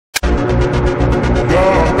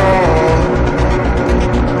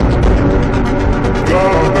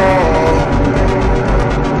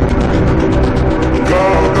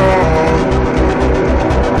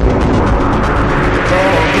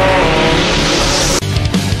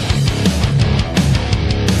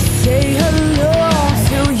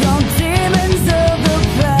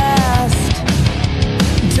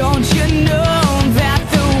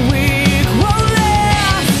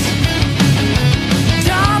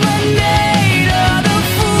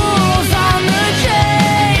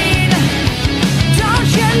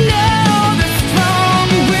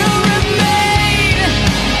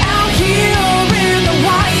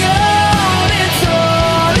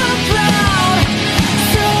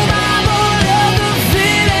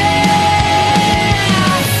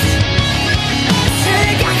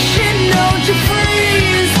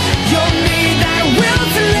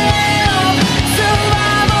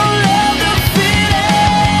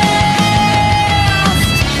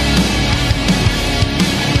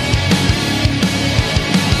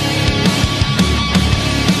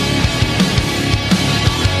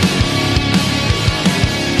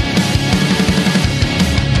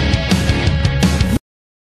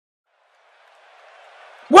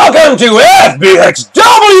Welcome to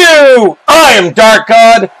FBXW! I am Dark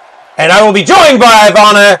God, and I will be joined by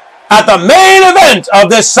Ivana at the main event of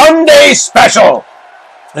this Sunday special.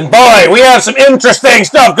 And boy, we have some interesting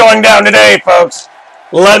stuff going down today, folks.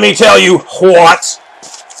 Let me tell you what.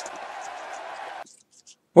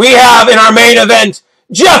 We have in our main event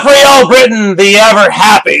Jeffrey Albritton, the ever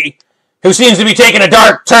happy, who seems to be taking a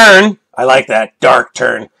dark turn. I like that, dark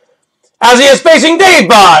turn. As he is facing Dave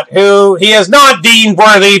Bot, who he is not deemed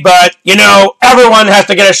worthy, but, you know, everyone has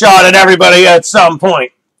to get a shot at everybody at some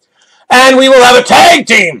point. And we will have a tag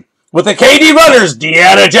team with the KD Runners,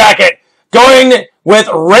 Deanna Jacket, going with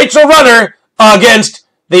Rachel Runner against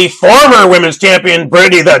the former women's champion,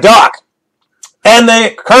 Brittany the Doc, and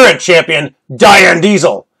the current champion, Diane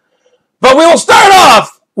Diesel. But we will start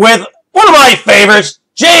off with one of my favorites,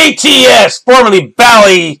 JTS, formerly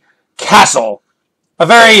Bally Castle. A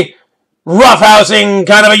very roughhousing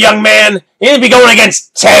kind of a young man. He'll be going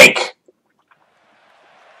against Tank.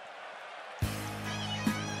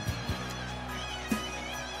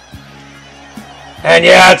 And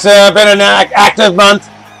yeah, it's been an active month.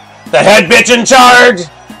 The head bitch in charge,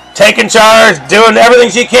 taking charge, doing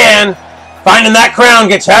everything she can. Finding that crown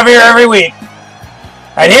gets heavier every week.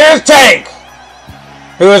 And here's Tank,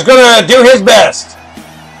 who is going to do his best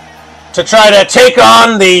to try to take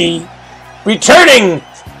on the returning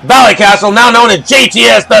Ballycastle, now known as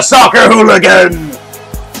JTS, the Soccer Hooligan.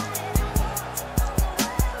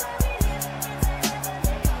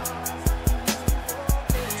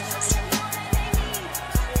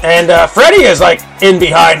 And Freddie is like in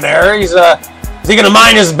behind there. Is he going to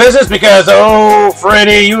mind his business? Because, oh,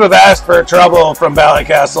 Freddie, you have asked for trouble from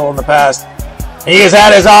Ballycastle in the past. He has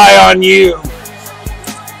had his eye on you.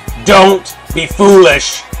 Don't be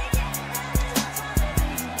foolish.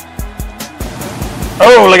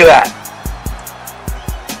 Oh, look at that.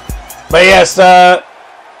 But yes,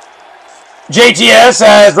 JTS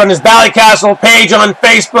has run his Ballycastle page on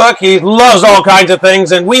Facebook. He loves all kinds of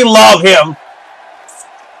things, and we love him.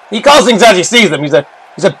 He calls things as he sees them. He's a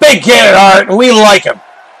big kid at heart, and we like him.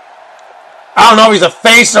 I don't know if he's a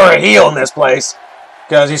face or a heel in this place,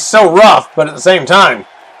 because he's so rough, but at the same time,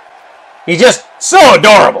 he's just so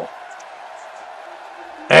adorable.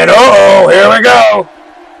 And uh-oh, here we go.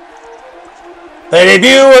 The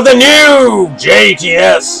debut of the new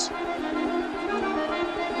JTS.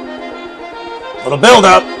 Little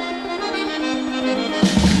build-up.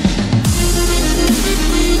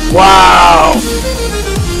 Wow.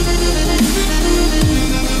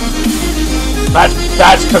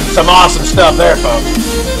 That's some awesome stuff there, folks.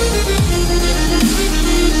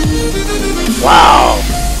 Wow.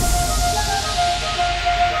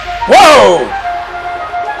 Whoa!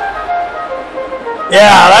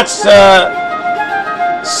 Yeah, that's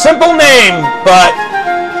simple name, but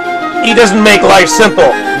he doesn't make life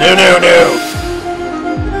simple. No.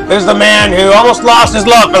 There's the man who almost lost his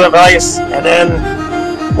love for the place, and then,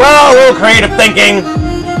 well, a little creative thinking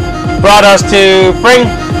brought us to bring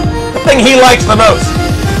the thing he likes the most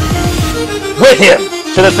with him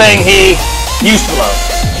to the thing he used to love.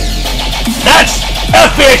 That's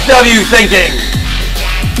FBXW thinking.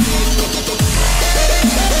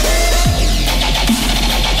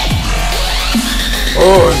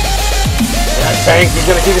 Oh, that Tank, he's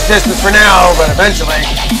going to keep his distance for now, but eventually.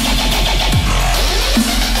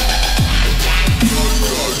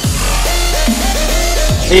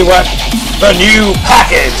 See what the new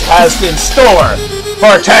package has in store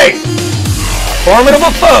for Tank. Formidable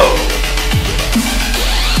foe.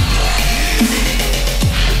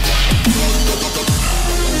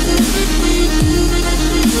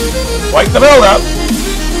 Quite the build-up.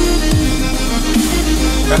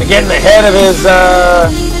 Trying to get in the head of his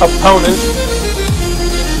opponent.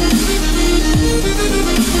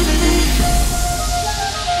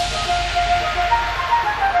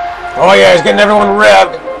 Oh yeah, he's getting everyone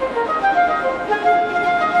revved.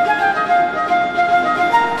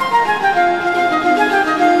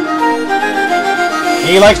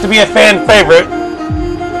 He likes to be a fan favorite.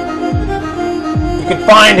 You can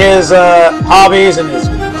find his hobbies and his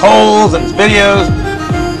polls and his videos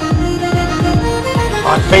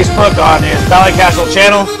on Facebook, on his Ballycastle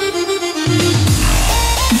channel.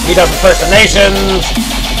 He does impersonations,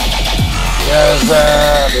 he does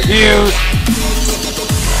reviews,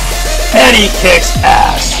 and he kicks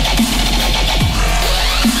ass.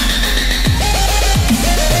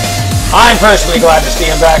 I'm personally glad to see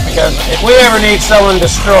him back, because if we ever need someone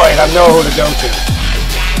destroyed, I know who to go to.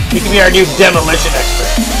 He can be our new demolition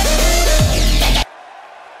expert.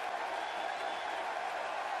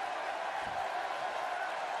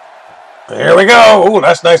 Here we go. Ooh,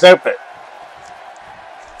 that's a nice outfit.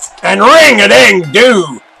 And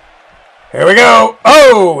ring-a-ding-do! Here we go.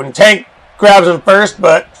 Oh, and Tank grabs him first,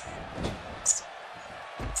 but...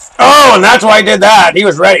 Oh, and that's why he did that. He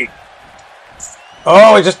was ready.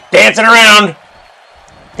 Oh, he's just dancing around.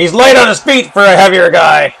 He's light on his feet for a heavier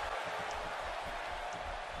guy.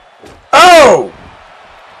 Oh!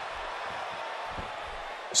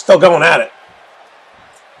 Still going at it.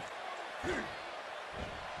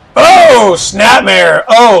 Oh, snapmare.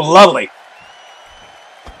 Oh, lovely.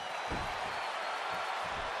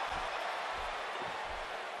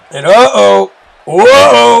 And uh-oh.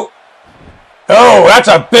 Whoa! Oh, that's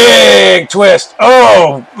a big twist.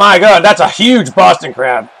 Oh, my God. That's a huge Boston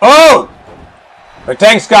Crab. Oh! But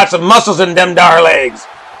Tank's got some muscles in them dar legs.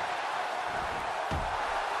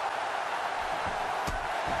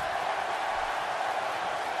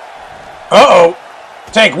 Uh-oh.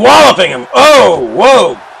 Tank walloping him. Oh,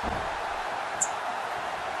 whoa.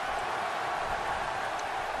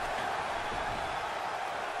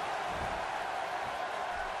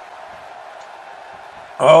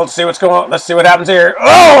 Oh, let's see what's going on. Let's see what happens here.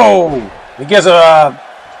 Oh! He gives a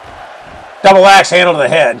double axe handle to the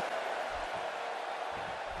head.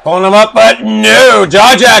 Pulling him up, but no!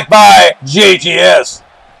 Jaw jack by JTS.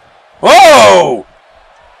 Whoa!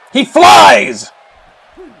 He flies!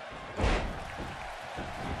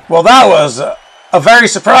 Well, that was a very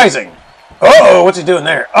surprising. Uh-oh, what's he doing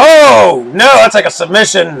there? Oh, no, that's like a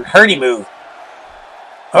submission hurdy move.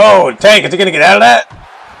 Oh, Tank, is he going to get out of that?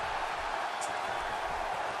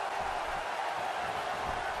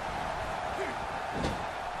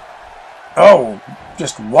 Oh,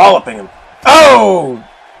 just walloping him. Oh!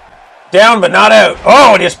 Down but not out.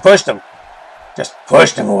 Oh, it just pushed him. Just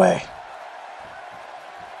pushed him away.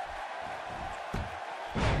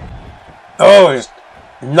 Oh, just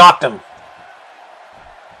knocked him.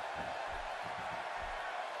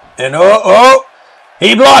 And oh,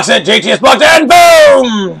 he blocks it. JTS blocks it, and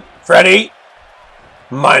boom! Freddy,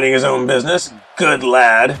 minding his own business. Good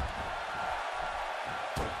lad.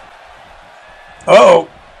 Uh-oh.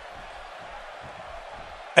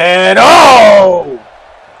 And oh!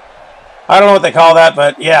 I don't know what they call that,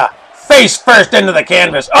 but yeah. Face first into the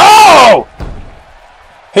canvas. Oh!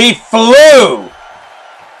 He flew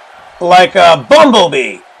like a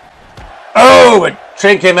bumblebee. Oh, but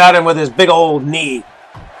Trink came at him with his big old knee.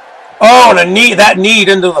 Oh, and a knee, that knee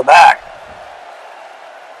into the back.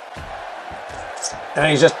 And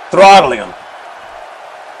he's just throttling him.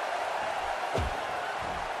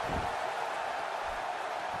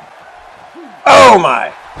 Oh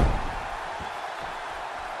my!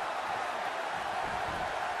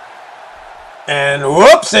 And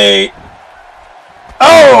whoopsie!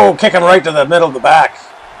 Oh, kick him right to the middle of the back.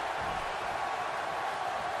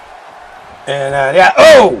 And yeah,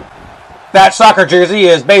 oh! That soccer jersey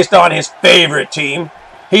is based on his favorite team.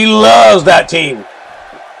 He loves that team.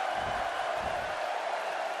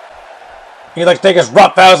 He likes to take his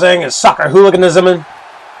roughhousing, his soccer hooliganism,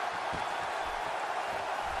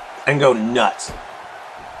 and go nuts.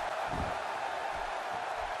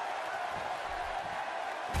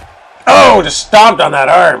 Oh, just stomped on that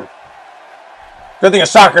arm. Good thing a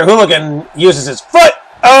soccer hooligan uses his foot.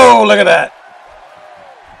 Oh, look at that.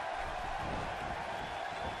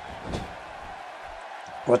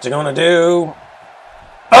 What's he gonna do?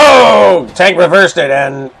 Oh, Tank reversed it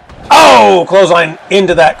and oh, clothesline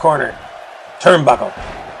into that corner. Turnbuckle.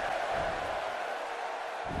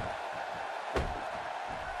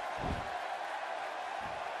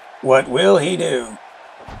 What will he do?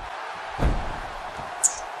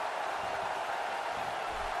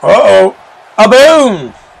 Uh-oh. A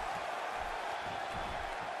boom!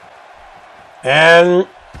 And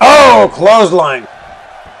oh, clothesline.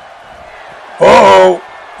 Uh-oh.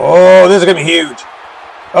 Oh, this is going to be huge.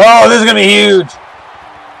 Oh, this is going to be huge.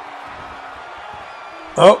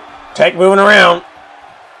 Oh, Tank moving around.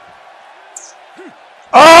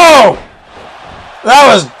 Oh!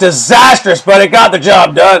 That was disastrous, but it got the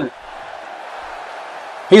job done.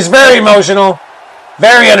 He's very emotional,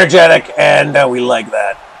 very energetic, and we like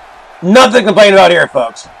that. Nothing to complain about here,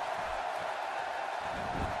 folks.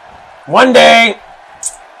 One day,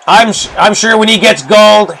 I'm sure when he gets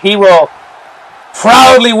gold, he will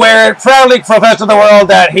proudly wear it, proudly profess to the world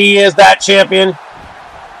that he is that champion.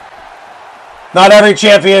 Not every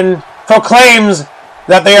champion proclaims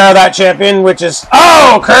that they are that champion, which is,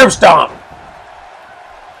 oh, curb stomp.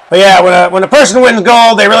 But yeah, when a person wins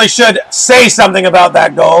gold, they really should say something about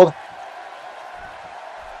that gold.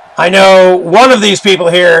 I know one of these people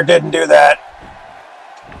here didn't do that.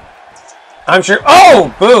 I'm sure,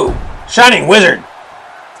 oh, boo, Shining Wizard.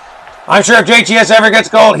 I'm sure if JTS ever gets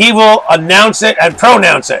gold, he will announce it and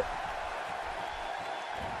pronounce it.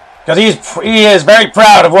 Because he is very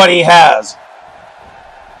proud of what he has.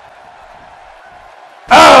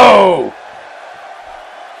 Oh!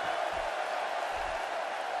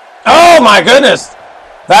 Oh my goodness!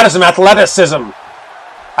 That is some athleticism.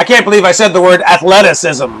 I can't believe I said the word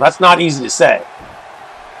athleticism. That's not easy to say.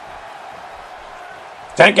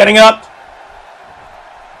 Tank getting up.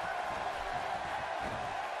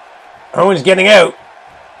 Oh, he's getting out.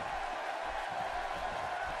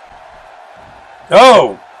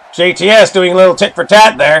 Oh! JTS doing a little tit for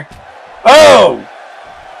tat there. Oh!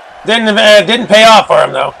 Didn't pay off for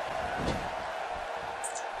him though.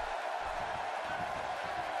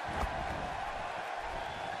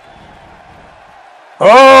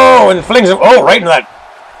 Oh, and flings him. Oh, right into that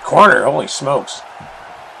corner. Holy smokes.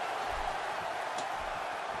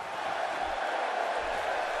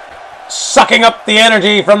 Sucking up the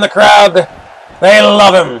energy from the crowd. They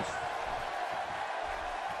love him.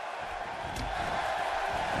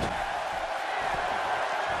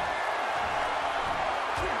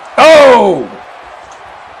 Oh!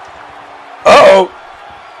 Uh-oh.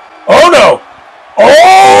 Oh, no.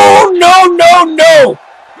 Oh, no, no, no.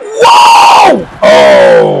 Whoa!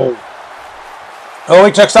 Oh! Oh,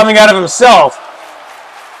 he took something out of himself.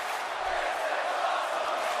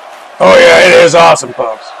 Oh, yeah, it is awesome,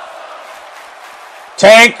 folks.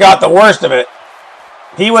 Tank got the worst of it.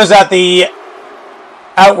 He was at the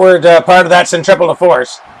outward part of that centripetal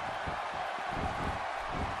force.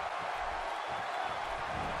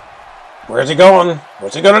 Where's he going?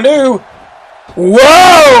 What's he going to do?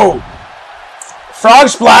 Whoa! Frog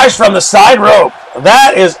splash from the side rope.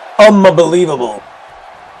 That is unbelievable.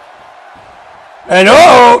 And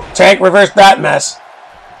oh, Tank reversed that mess.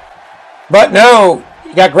 But no,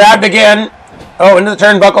 he got grabbed again. Oh, into the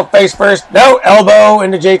turnbuckle face first. No, elbow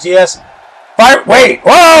into JTS. Fire, wait,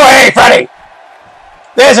 whoa, hey, Freddy.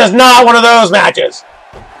 This is not one of those matches.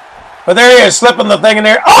 But there he is, slipping the thing in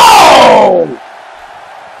there. Oh!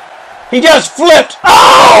 He just flipped.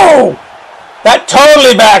 Oh! That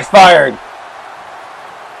totally backfired.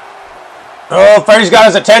 Oh, Freddy's got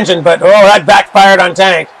his attention, but oh, that backfired on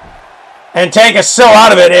Tank. And Tank is so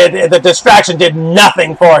out of it, the distraction did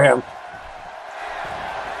nothing for him.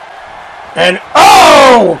 And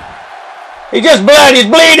oh! He just bled. He's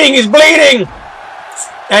bleeding. He's bleeding.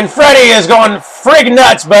 And Freddy is going frig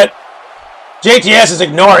nuts, but JTS is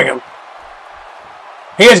ignoring him.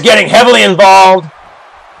 He is getting heavily involved.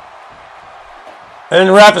 And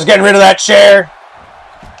the ref is getting rid of that chair.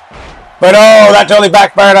 But oh, that totally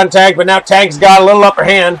backfired on Tank, but now Tank's got a little upper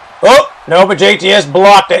hand. Oh, no, but JTS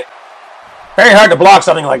blocked it. Very hard to block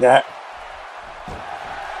something like that.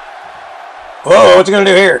 Whoa, what's he going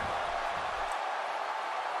to do here?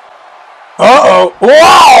 Uh-oh.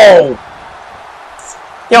 Whoa!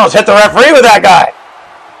 He almost hit the referee with that guy.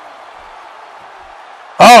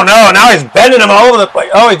 Oh, no, now he's bending him all over the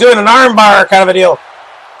place. Oh, he's doing an arm bar kind of a deal.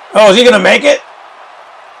 Oh, is he going to make it?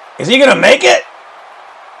 Is he going to make it?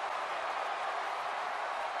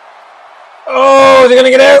 Oh, is he going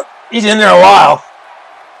to get out? He's in there a while.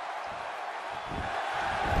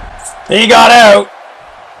 He got out.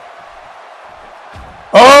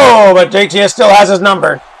 Oh, but JTS still has his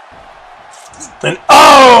number. And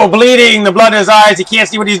oh, bleeding, the blood in his eyes. He can't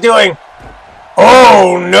see what he's doing.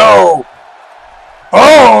 Oh, no.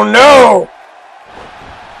 Oh, no.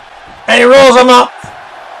 And he rolls him up.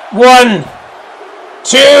 1,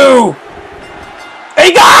 2. And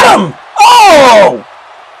he got him. Oh!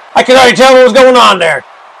 I could already tell what was going on there.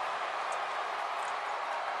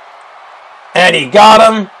 And he got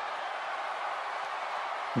him.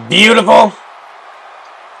 Beautiful.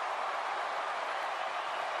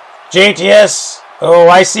 JTS, oh,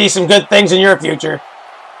 I see some good things in your future.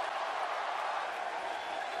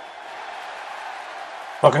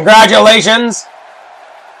 Well, congratulations.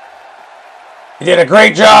 You did a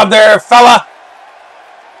great job there, fella.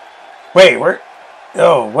 Wait, where?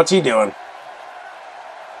 Oh, what's he doing?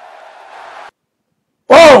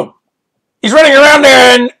 Whoa! He's running around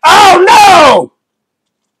there and... Oh, no!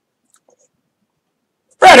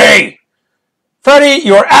 Freddy! Freddy,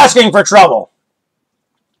 you're asking for trouble.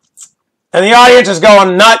 And the audience is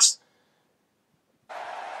going nuts.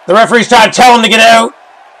 The referee's trying to tell him to get out.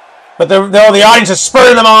 But the audience is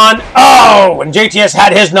spurring them on. Oh! And JTS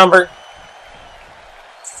had his number.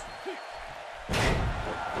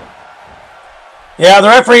 Yeah, the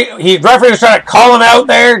referee was trying to call him out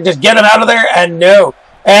there. Just get him out of there. And no.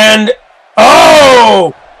 And...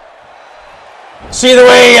 Oh! See the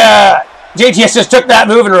way JTS just took that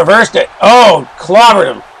move and reversed it. Oh,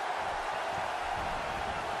 clobbered him.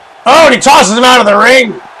 Oh, and he tosses him out of the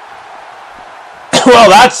ring. Well,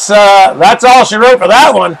 that's all she wrote for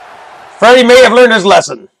that one. Freddy may have learned his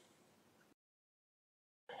lesson.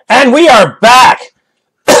 And we are back.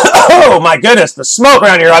 Oh my goodness, the smoke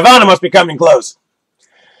around here. Ivana must be coming close.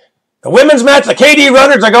 The women's match, the KD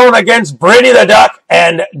Runners are going against Brittany the Duck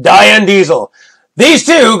and Diane Diesel. These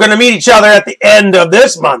two are going to meet each other at the end of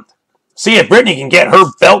this month. See if Brittany can get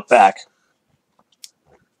her belt back.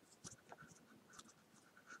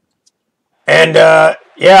 And,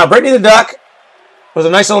 yeah, Brittany the Duck was a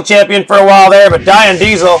nice little champion for a while there, but Diane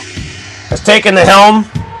Diesel has taken the helm.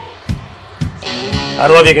 I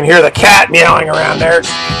don't know if you can hear the cat meowing around there.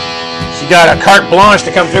 She got a carte blanche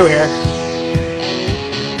to come through here.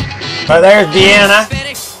 But there's Deanna,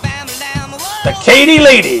 the Katie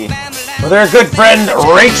lady, with her good friend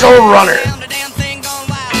Rachel Runner.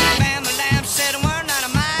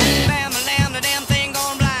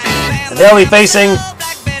 And they'll be facing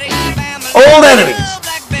old enemies.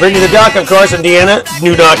 Brittany the Duck, of course, and Deanna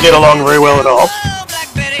do not get along very well at all.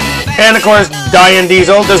 And, of course, Diane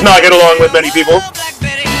Diesel does not get along with many people.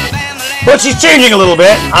 But she's changing a little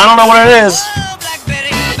bit. I don't know what it is.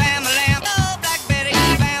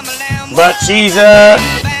 But she's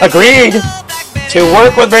agreed to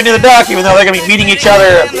work with Brittany the Duck, even though they're going to be meeting each other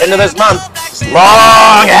at the end of this month. This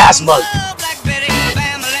long-ass month.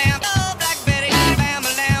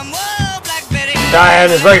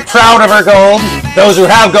 Diane is very proud of her gold. Those who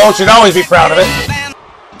have gold should always be proud of it.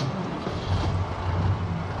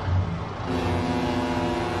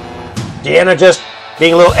 Deanna just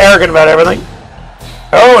being a little arrogant about everything.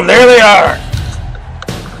 Oh, and there they are.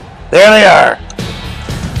 There they are.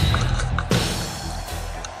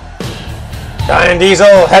 Diane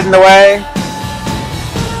Diesel heading away.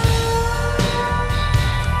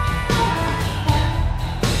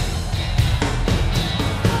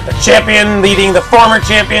 The champion leading the former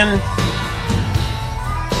champion.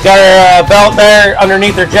 Got her belt there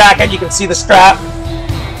underneath her jacket. You can see the strap.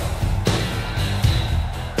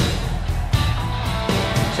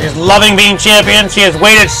 She's loving being champion. She has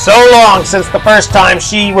waited so long since the first time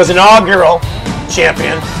she was inaugural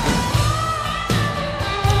champion.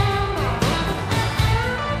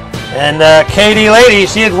 And Katie Lady,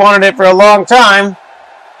 she had wanted it for a long time.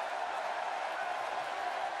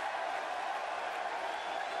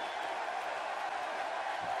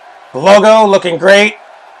 The logo looking great.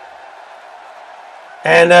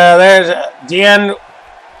 And there's Deanna.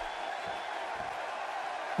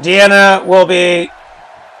 Deanna will be...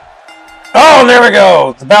 Oh, and there we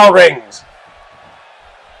go. The bell rings.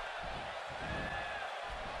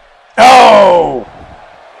 Oh!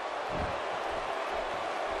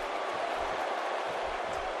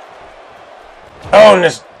 Oh, and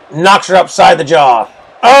just knocks her upside the jaw.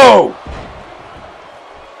 Oh!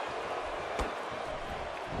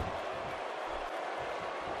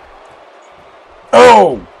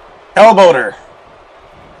 Oh! Elbowed her.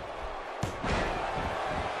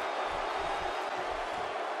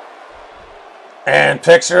 And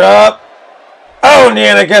picks her up. Oh, and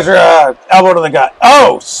Deanna gives her an elbow to the gut.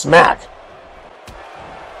 Oh, smack.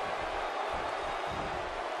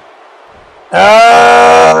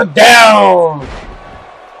 Down.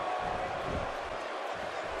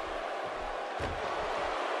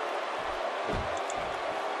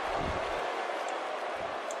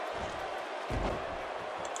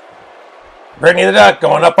 Brittany the Duck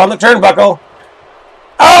going up on the turnbuckle.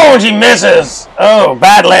 Oh, and she misses. Oh,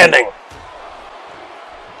 bad landing.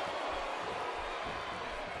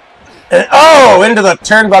 And, oh, into the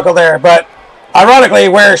turnbuckle there, but ironically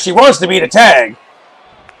where she wants to be to tag.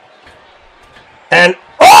 And,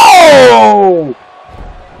 oh!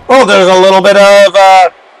 Oh, there's a little bit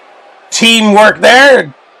of teamwork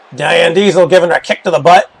there. Diane Diesel giving her a kick to the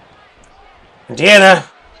butt. And Deanna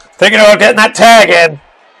thinking about getting that tag in.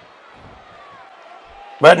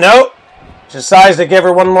 But no, she decides to give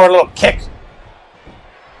her one more little kick.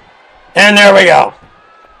 And there we go.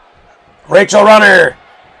 Rachel Runner.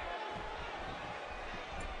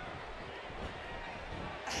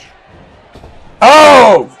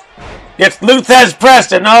 Oh! It's Luthez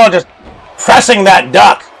Preston. Oh, just pressing that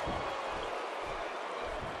duck.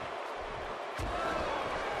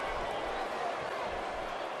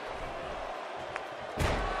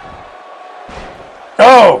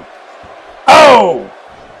 Oh! Oh!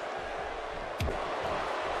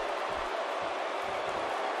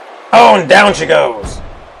 Oh, and down she goes.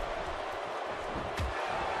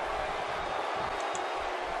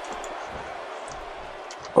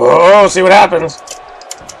 Oh, see what happens.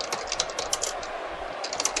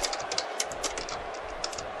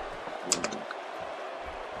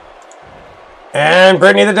 And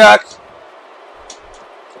Brittany the Duck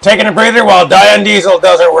taking a breather while Diane Diesel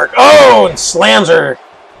does her work. Oh, and slams her.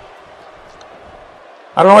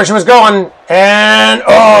 I don't know where she was going. And,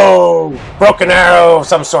 oh, broken arrow of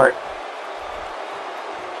some sort.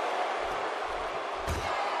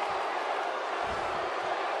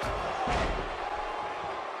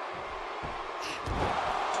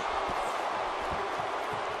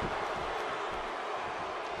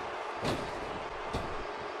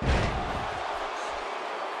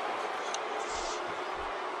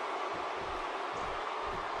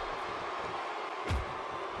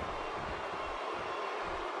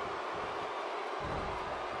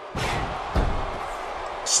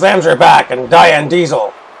 Slams her back, and Diane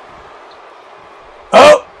Diesel.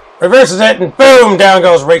 Oh! Reverses it, and boom! Down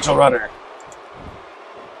goes Rachel Runner.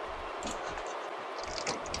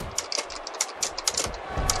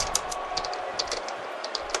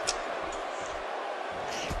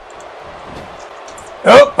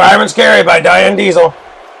 Oh! Fireman's carry by Diane Diesel.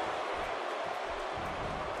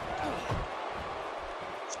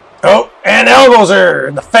 Oh! And elbows her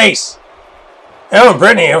in the face. Oh,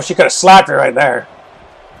 Brittany. Oh, she could have slapped her right there.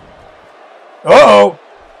 Uh-oh!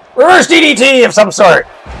 Reverse DDT of some sort!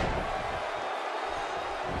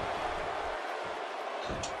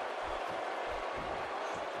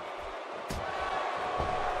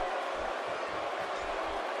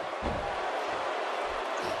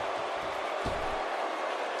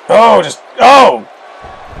 Oh, just... Oh!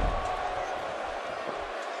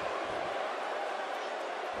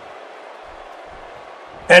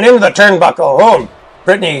 And into the turnbuckle. Oh,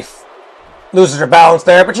 Brittany loses her balance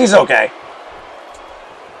there, but she's okay.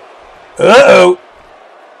 Uh-oh.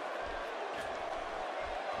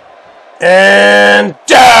 And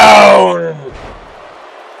down.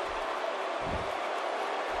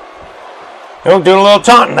 Oh, doing a little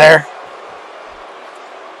taunting there.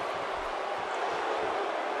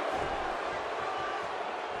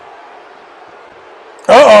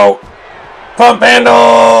 Uh-oh. Pump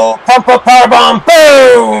handle. Pump up powerbomb.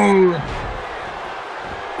 Boom.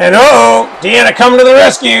 And uh-oh. Deanna coming to the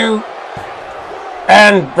rescue.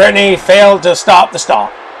 And Brittany failed to stop the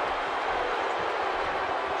stomp.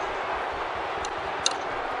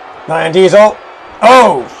 Diane Diesel.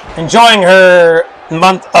 Oh, enjoying her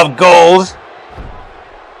month of gold.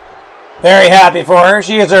 Very happy for her.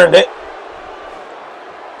 She has earned it.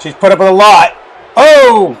 She's put up with a lot.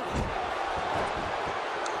 Oh!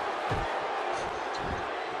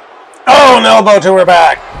 Oh, an elbow to her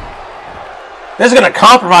back. This is going to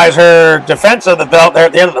compromise her defense of the belt there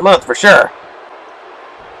at the end of the month for sure.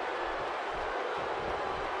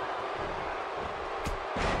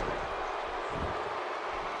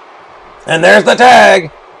 And there's the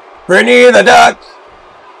tag. Brittany the Duck,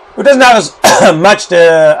 who doesn't have as much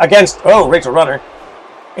to against. Oh, Rachel Runner.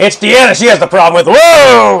 It's Deanna. She has the problem with.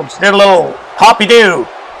 Whoa! She did a little hoppy-doo.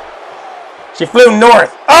 She flew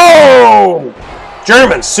north. Oh!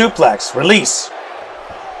 German suplex. Release.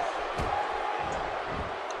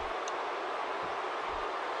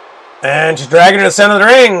 And she's dragging her to the center of the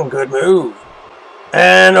ring. Good move.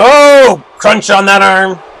 And, oh! Crunch on that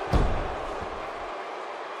arm.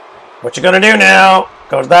 What you gonna do now?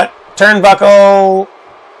 Go to that turnbuckle.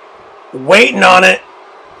 Waiting on it.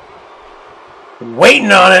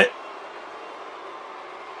 Waiting on it.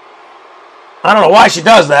 I don't know why she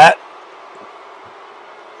does that.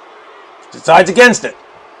 She decides against it.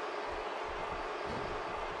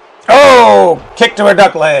 Oh! Kick to her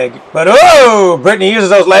duck leg. But oh! Brittany uses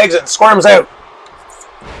those legs and squirms out.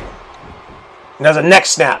 And does a neck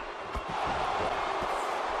snap.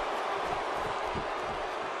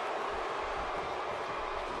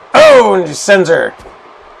 Oh, and just sends her.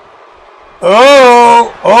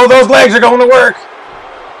 Oh, oh, those legs are going to work.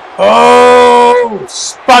 Oh,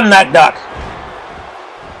 spun that duck.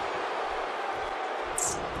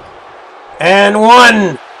 And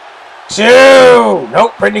 1, 2.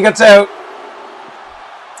 Nope, Brittany gets out.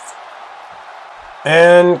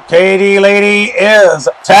 And Katie Lady is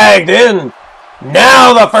tagged in.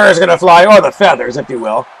 Now the fur is going to fly, or the feathers, if you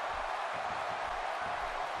will.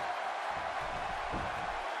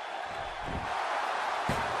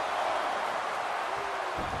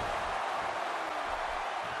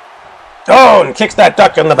 Oh, and kicks that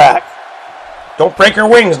duck in the back. Don't break her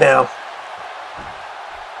wings now.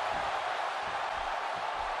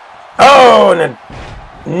 Oh, and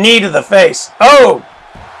a knee to the face. Oh!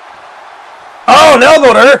 Oh, an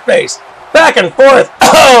elbow to her face. Back and forth.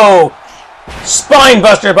 Oh! Spine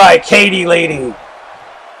buster by Katie Lady.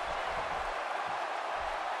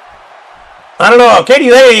 I don't know. If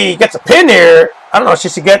Katie Lady gets a pin here, I don't know if she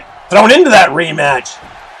should get thrown into that rematch.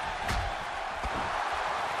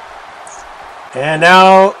 And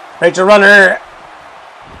now, Rachel Runner.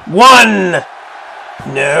 1.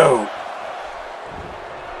 No.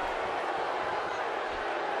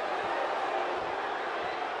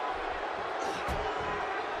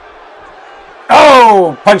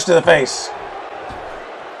 Oh, punch to the face.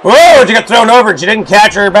 Whoa, she got thrown over and she didn't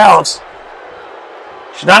catch her balance.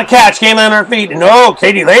 She's not a catch, came on her feet. And oh,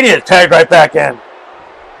 Katie Lady is tagged right back in.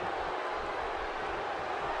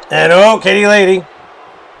 And oh, Katie Lady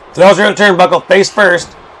throws her in the turnbuckle face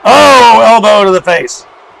first. Oh, elbow to the face.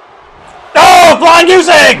 Oh, flying goose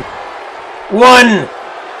egg. 1,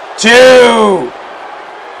 2.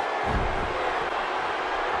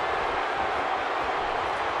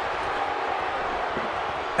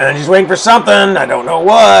 And she's waiting for something. I don't know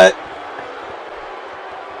what.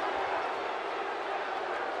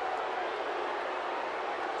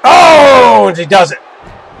 Oh, and she does it.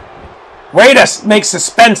 Way to make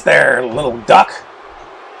suspense there, little duck.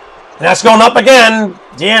 And that's going up again.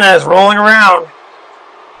 Deanna is rolling around.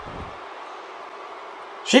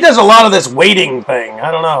 She does a lot of this waiting thing. I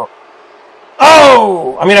don't know.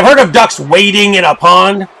 Oh! I mean, I've heard of ducks wading in a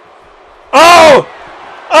pond. Oh!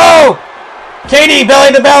 Oh! Katie,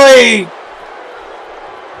 belly to belly!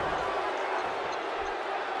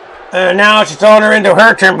 And now she's throwing her into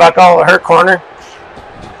her turnbuckle, her corner.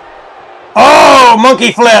 Oh!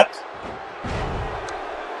 Monkey flip!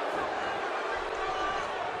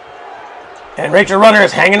 And Rachel Runner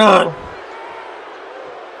is hanging on.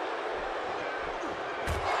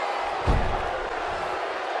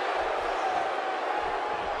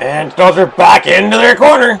 And throws her back into their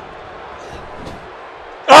corner.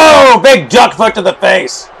 Oh, big duck foot to the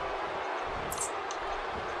face.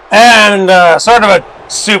 And sort of a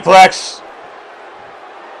suplex.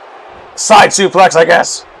 Side suplex, I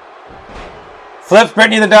guess. Flips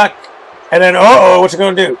Brittany the duck. And then, uh-oh, what's it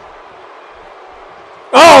going to do?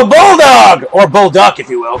 Oh, bulldog! Or bullduck, if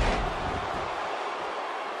you will.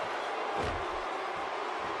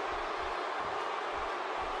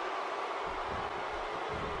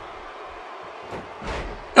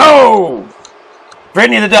 Oh!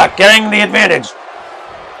 Brittany the duck getting the advantage.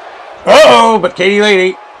 Uh-oh, but Katie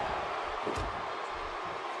Lady.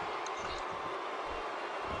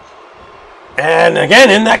 And again,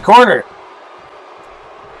 in that corner.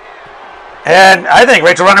 And I think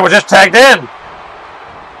Rachel Runner was just tagged in.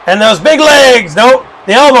 And those big legs. Nope,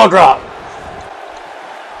 the elbow drop.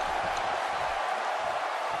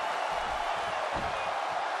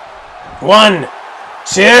 One,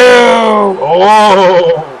 two.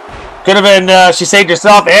 Oh. Could have been, she saved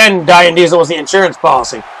herself and Diane Diesel was the insurance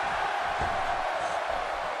policy.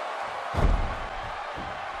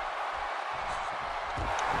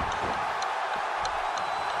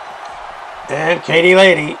 And Katie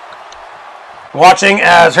Lady watching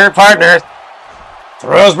as her partner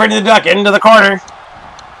throws Brittany the Duck into the corner.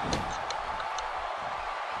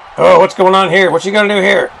 Oh, what's going on here? What's she going to do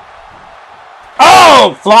here?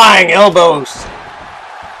 Oh, flying elbows.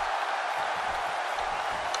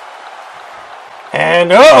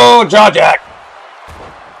 And, oh, jaw jack.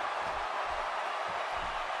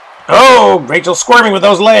 Oh, Rachel squirming with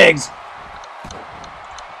those legs.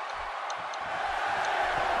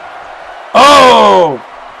 Oh,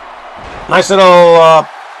 nice little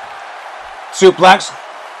suplex.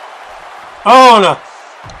 Oh, and a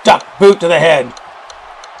duck boot to the head.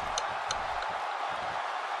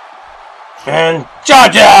 And jaw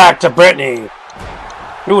jack to Brittany.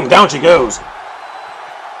 Ooh, and down she goes.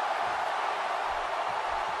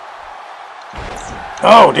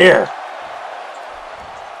 Oh, dear.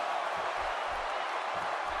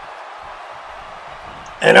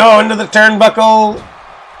 And oh, into the turnbuckle.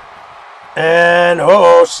 And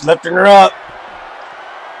oh, she's lifting her up.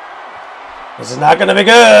 This is not going to be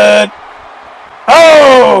good.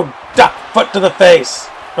 Oh, duck foot to the face.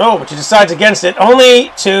 Oh, but she decides against it,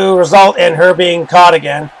 only to result in her being caught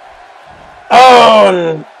again. Oh,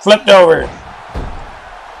 and flipped over.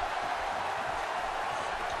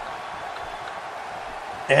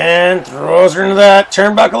 And throws her into that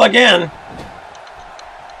turnbuckle again.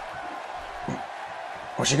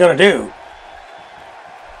 What's she going to do?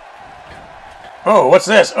 Oh, what's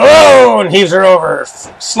this? Oh, and heaves her over,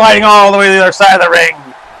 sliding all the way to the other side of the ring.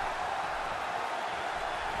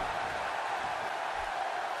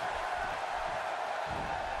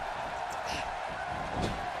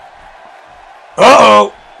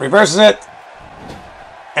 Uh-oh, reverses it.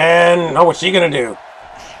 And, oh, what's she going to do?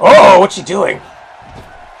 Oh, what's she doing?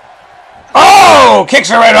 Oh, kicks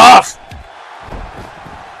her right off.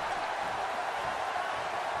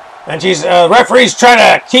 And she's, referee's trying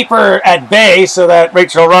to keep her at bay so that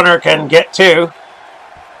Rachel Runner can get two.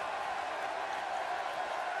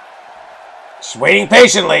 She's waiting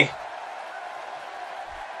patiently.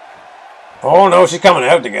 Oh no, she's coming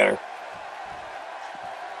out to get her.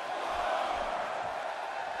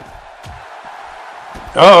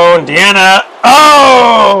 Uh-oh, and Deanna.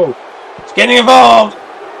 Oh! It's getting involved.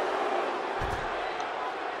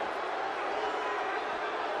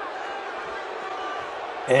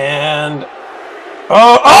 And...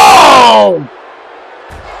 Oh!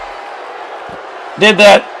 Did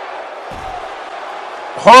that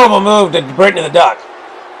horrible move to Brittany the Duck.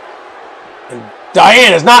 And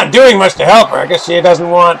Diane is not doing much to help her. I guess she doesn't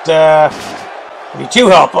want to be too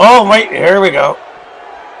helpful. Oh, wait, here we go.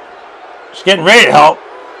 She's getting ready to help.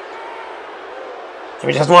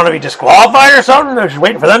 Maybe she doesn't want to be disqualified or something? Or she's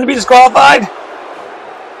waiting for them to be disqualified?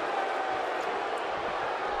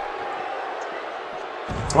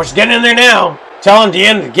 Well, she's getting in there now. Telling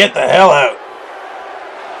Diane to get the hell out.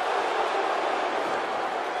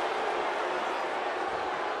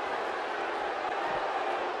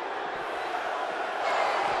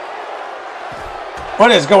 What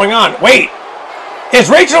is going on? Wait! Is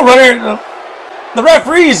Rachel running? The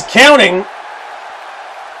referee's counting.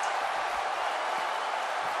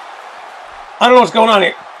 I don't know what's going on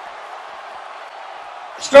here.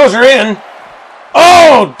 She throws her in.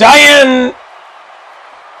 Oh! Diane!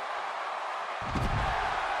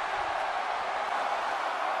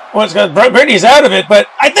 Well, it's because Brittany's out of it, but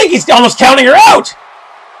I think he's almost counting her out!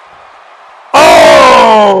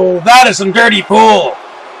 Oh! That is some dirty pool.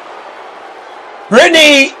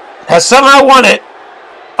 Brittany has somehow won it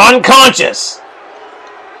unconscious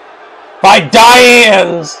by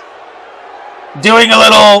Diane's doing a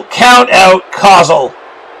little count-out causal.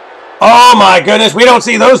 Oh my goodness, we don't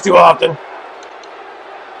see those too often.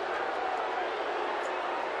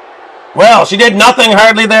 Well, she did nothing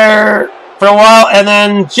hardly there for a while, and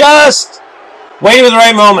then just waited for the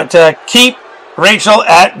right moment to keep Rachel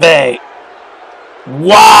at bay.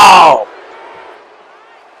 Wow!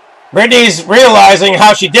 Brittany's realizing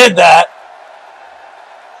how she did that.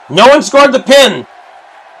 No one scored the pin.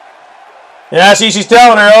 Yeah, see, she's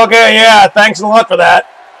telling her, okay, yeah, thanks a lot for that.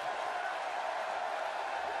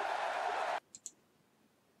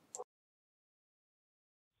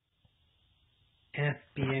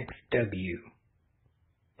 FBXW.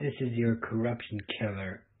 This is your corruption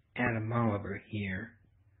killer, Adam Oliver here.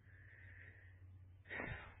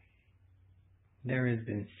 There has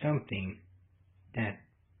been something that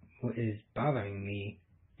is bothering me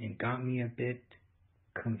and got me a bit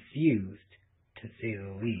confused, to say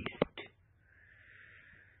the least.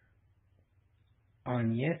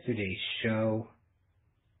 On yesterday's show,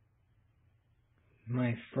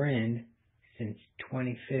 my friend since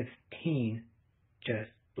 2015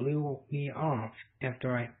 just blew me off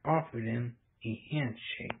after I offered him a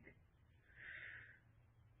handshake.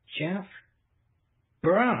 Jeff?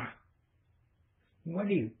 Bruh! What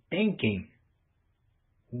are you thinking?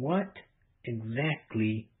 What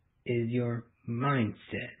exactly is your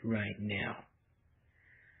mindset right now?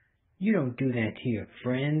 You don't do that to your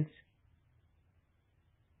friends.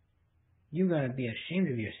 You gotta be ashamed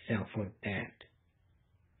of yourself with that.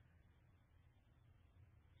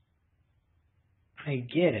 I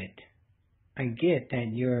get it. I get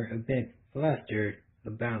that you're a bit flustered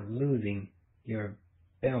about losing your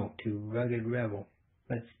belt to Rugged Rebel.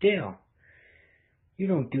 But still, you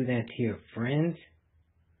don't do that to your friends.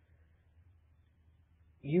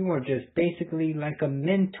 You are just basically like a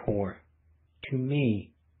mentor to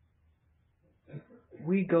me.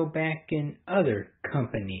 We go back in other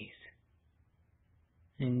companies.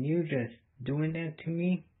 And you just doing that to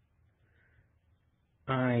me?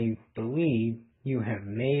 I believe you have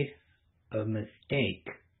made a mistake.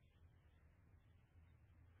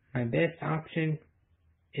 My best option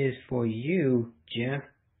is for you, Jeff,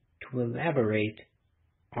 to elaborate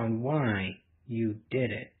on why you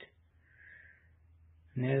did it.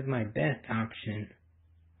 And that is my best option.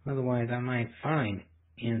 Otherwise, I might find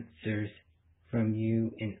answers from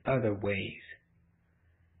you in other ways.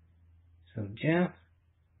 So, Jeff,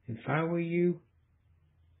 if I were you,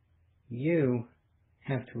 you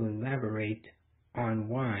have to elaborate on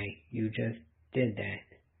why you just did that.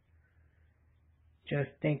 Just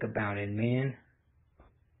think about it, man.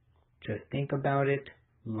 Just think about it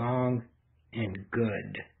long and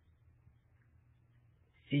good.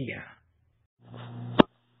 See ya.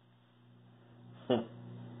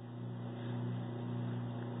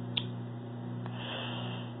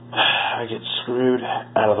 I get screwed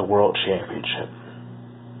out of the World Championship.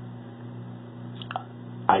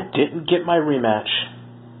 I didn't get my rematch.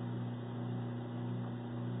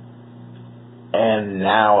 And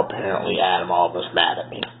now apparently Adam Oliver's mad at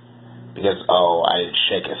me. Because, I didn't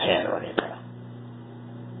shake his hand or anything.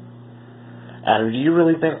 Adam, do you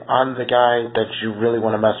really think I'm the guy that you really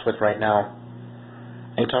want to mess with right now?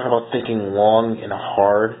 And you talk about thinking long and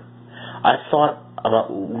hard. I thought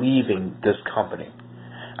about leaving this company.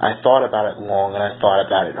 I thought about it long and I thought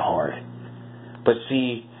about it hard. But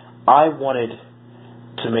see, I wanted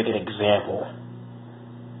to make an example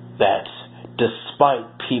that despite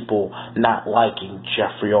people not liking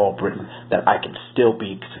Jeffrey Albritton, that I can still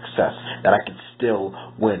be a success, that I can still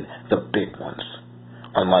win the big ones,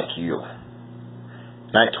 unlike you.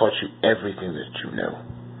 And I taught you everything that you knew.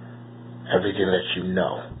 Everything that you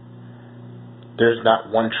know. There's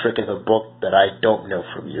not one trick in the book that I don't know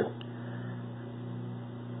from you.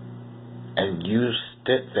 And you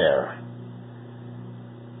sit there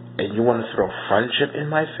and you want to throw friendship in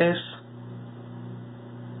my face?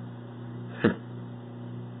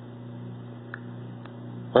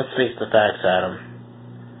 Let's face the facts, Adam.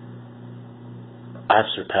 I've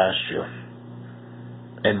surpassed you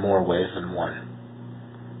in more ways than one.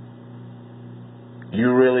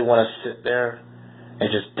 You really want to sit there and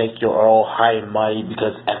just think you're all high and mighty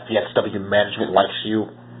because FBXW management likes you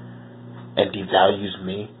and devalues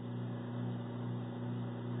me?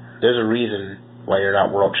 There's a reason why you're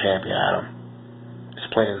not world champion, Adam. It's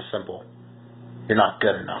plain and simple. You're not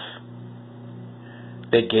good enough.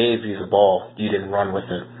 They gave you the ball, you didn't run with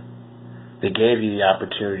it. They gave you the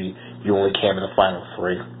opportunity, you only came in the final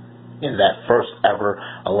 3 in that first ever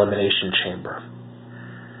elimination chamber.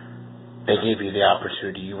 They gave you the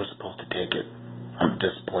opportunity, you were supposed to take it. I'm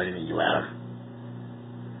disappointed in you, Adam.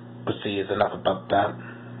 But see, it's enough about that.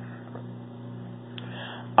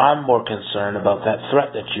 I'm more concerned about that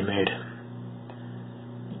threat that you made.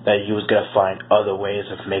 That you was going to find other ways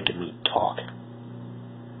of making me talk.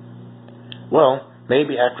 Well,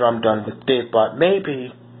 maybe after I'm done with Dave Bot,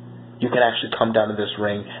 maybe you can actually come down to this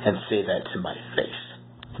ring and say that to my face.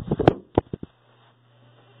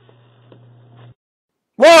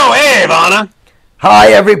 Whoa, hey, Ivana.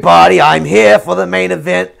 Hi, everybody. I'm here for the main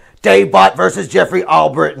event, Dave Bot versus Jeffrey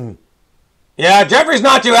Albritton. Yeah, Jeffrey's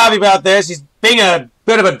not too happy about this. He's being a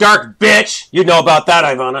bit of a dark bitch. You know about that,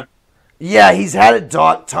 Ivana. Yeah, he's had a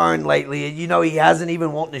dark turn lately. You know, he hasn't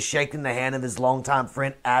even wanted to shake in the hand of his longtime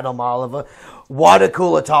friend, Adam Oliver. What a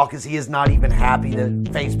cooler talk is he is not even happy to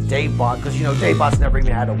face Dave Bot, because, you know, Dave Bot's never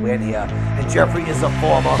even had a win here. And Jeffrey is a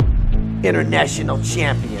former international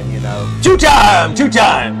champion, you know. Two-time!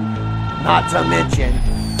 Not to mention,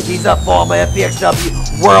 he's a former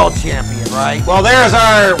FBXW world champion, right? Well, there's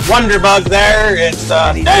our Wonder Bug there. It's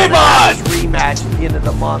Dave Bot! Rematch at the end of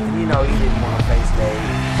the month, and you know he didn't want to face Dave.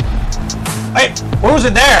 Hey, what was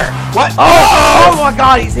it there? What? Oh my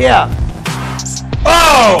God, he's here.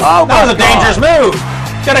 Oh, that was a dangerous move.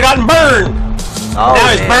 Could have gotten burned. Oh,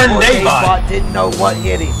 now he's burning Dave Bot. Didn't know what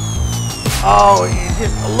hit him. Oh, he's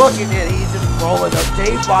just looking at it. He's just rolling up.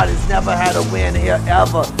 Dave Bot has never had a win here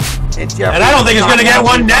ever. And I don't think he's going to get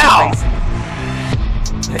one now.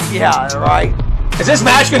 Yeah, right. Is this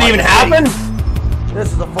match going to even happen?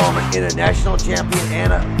 This is a former international champion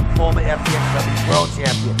and a former FBXW world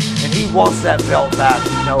champion. And he wants that belt back.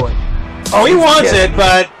 You know it. Oh, he wants it,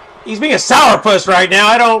 but he's being a sourpuss right now.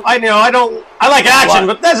 I like action,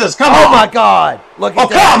 but this is, come on. Oh my God. Look at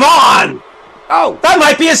that. Oh, come on. Oh. That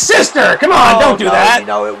might be his sister. Come on, don't do that. You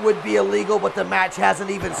know, it would be illegal, but the match hasn't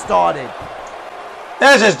even started.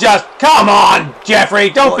 This is just, come on, Jeffrey.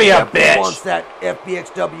 Don't be a bitch. He wants that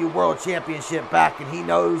FBXW World Championship back, and he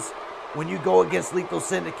knows when you go against Lethal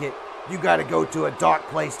Syndicate, you got to go to a dark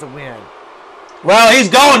place to win. Well, he's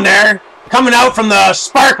going there. Coming out from the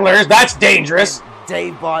sparklers. That's dangerous. And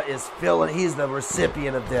Dave Bot is feeling, he's the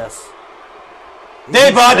recipient of this.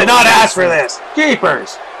 Dave Bot did not ask for this.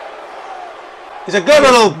 Keepers. He's a good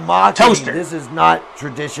little toaster. This is not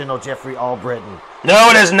traditional Jeffrey Albritton. No,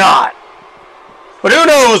 it is not. But who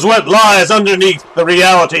knows what lies underneath the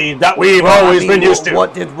reality that we've always been used to.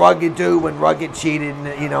 What did Rugged do when Rugged cheated,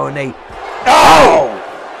 and, you know, and they... Oh!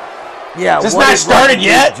 Yeah, has this match started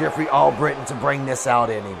yet? Jeffrey Albritton to bring this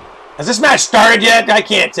out in him. Has this match started yet? I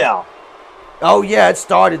can't tell. Oh, yeah, it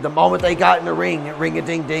started the moment they got in the ring.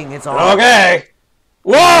 Ring-a-ding-ding, it's on. Okay.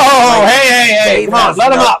 Whoa! Hey, come on,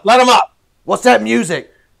 let him up. What's that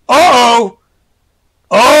music? Uh-oh.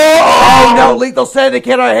 Oh, no, Lethal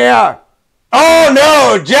Syndicate are here. Oh,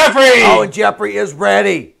 no, Jeffrey. Oh, and Jeffrey is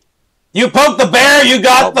ready. You poked the bear, you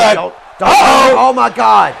got don't. Oh, my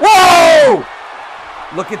God. Whoa.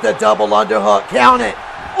 Look at the double underhook. Count it.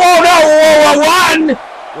 Oh, no.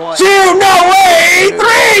 1, 2, no way.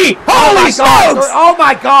 3. Holy smokes. Oh,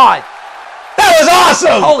 my God. That was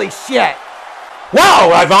awesome. Holy shit.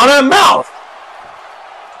 Wow, Ivana, mouth.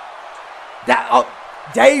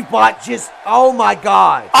 Dave Bot just, oh my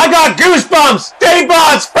God. I got goosebumps. Dave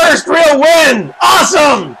Bot's first real win.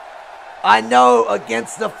 Awesome. I know,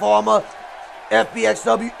 against the former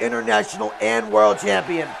FBXW International and World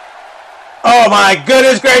Champion. Oh my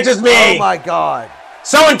goodness gracious me. Oh my God.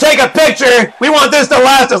 Someone take a picture. We want this to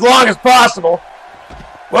last as long as possible.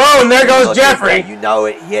 Whoa, and there goes Look at Jeffrey. that. You know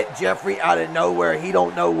it hit Jeffrey out of nowhere. He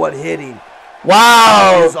don't know what hit him.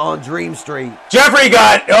 Wow. He was on Dream Street. Jeffrey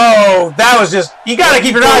got, that was just, you got to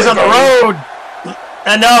keep your eyes on the road.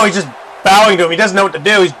 I know, he's just bowing to him. He doesn't know what to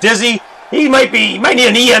do. He's dizzy. He might need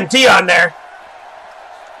an EMT on there.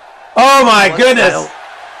 Oh, my goodness.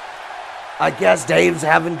 I guess Dave's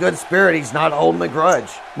having good spirit. He's not holding a grudge.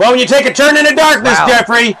 Well, when you take a turn into darkness,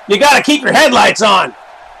 Jeffrey, you got to keep your headlights on.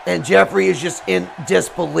 And Jeffrey is just in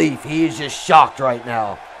disbelief. He is just shocked right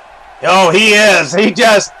now. Oh, he is. He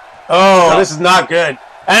just, this is not good.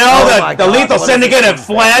 And the Lethal Syndicate have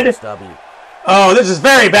fled. Oh, this is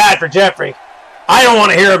very bad for Jeffrey. I don't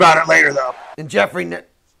want to hear about it later, though. And Jeffrey,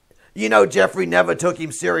 Jeffrey never took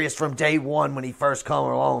him serious from day one when he first come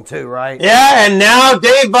along, too, right? Yeah, and now,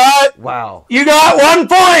 Dave Bott, wow, you got 1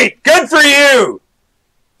 point. Good for you.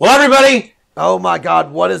 Well, everybody. Oh, my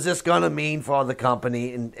God. What is this going to mean for the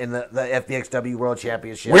company in the FBXW World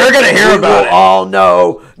Championship? We're going to hear about it. We'll all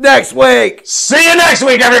know next week. See you next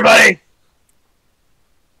week, everybody.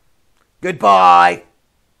 Goodbye.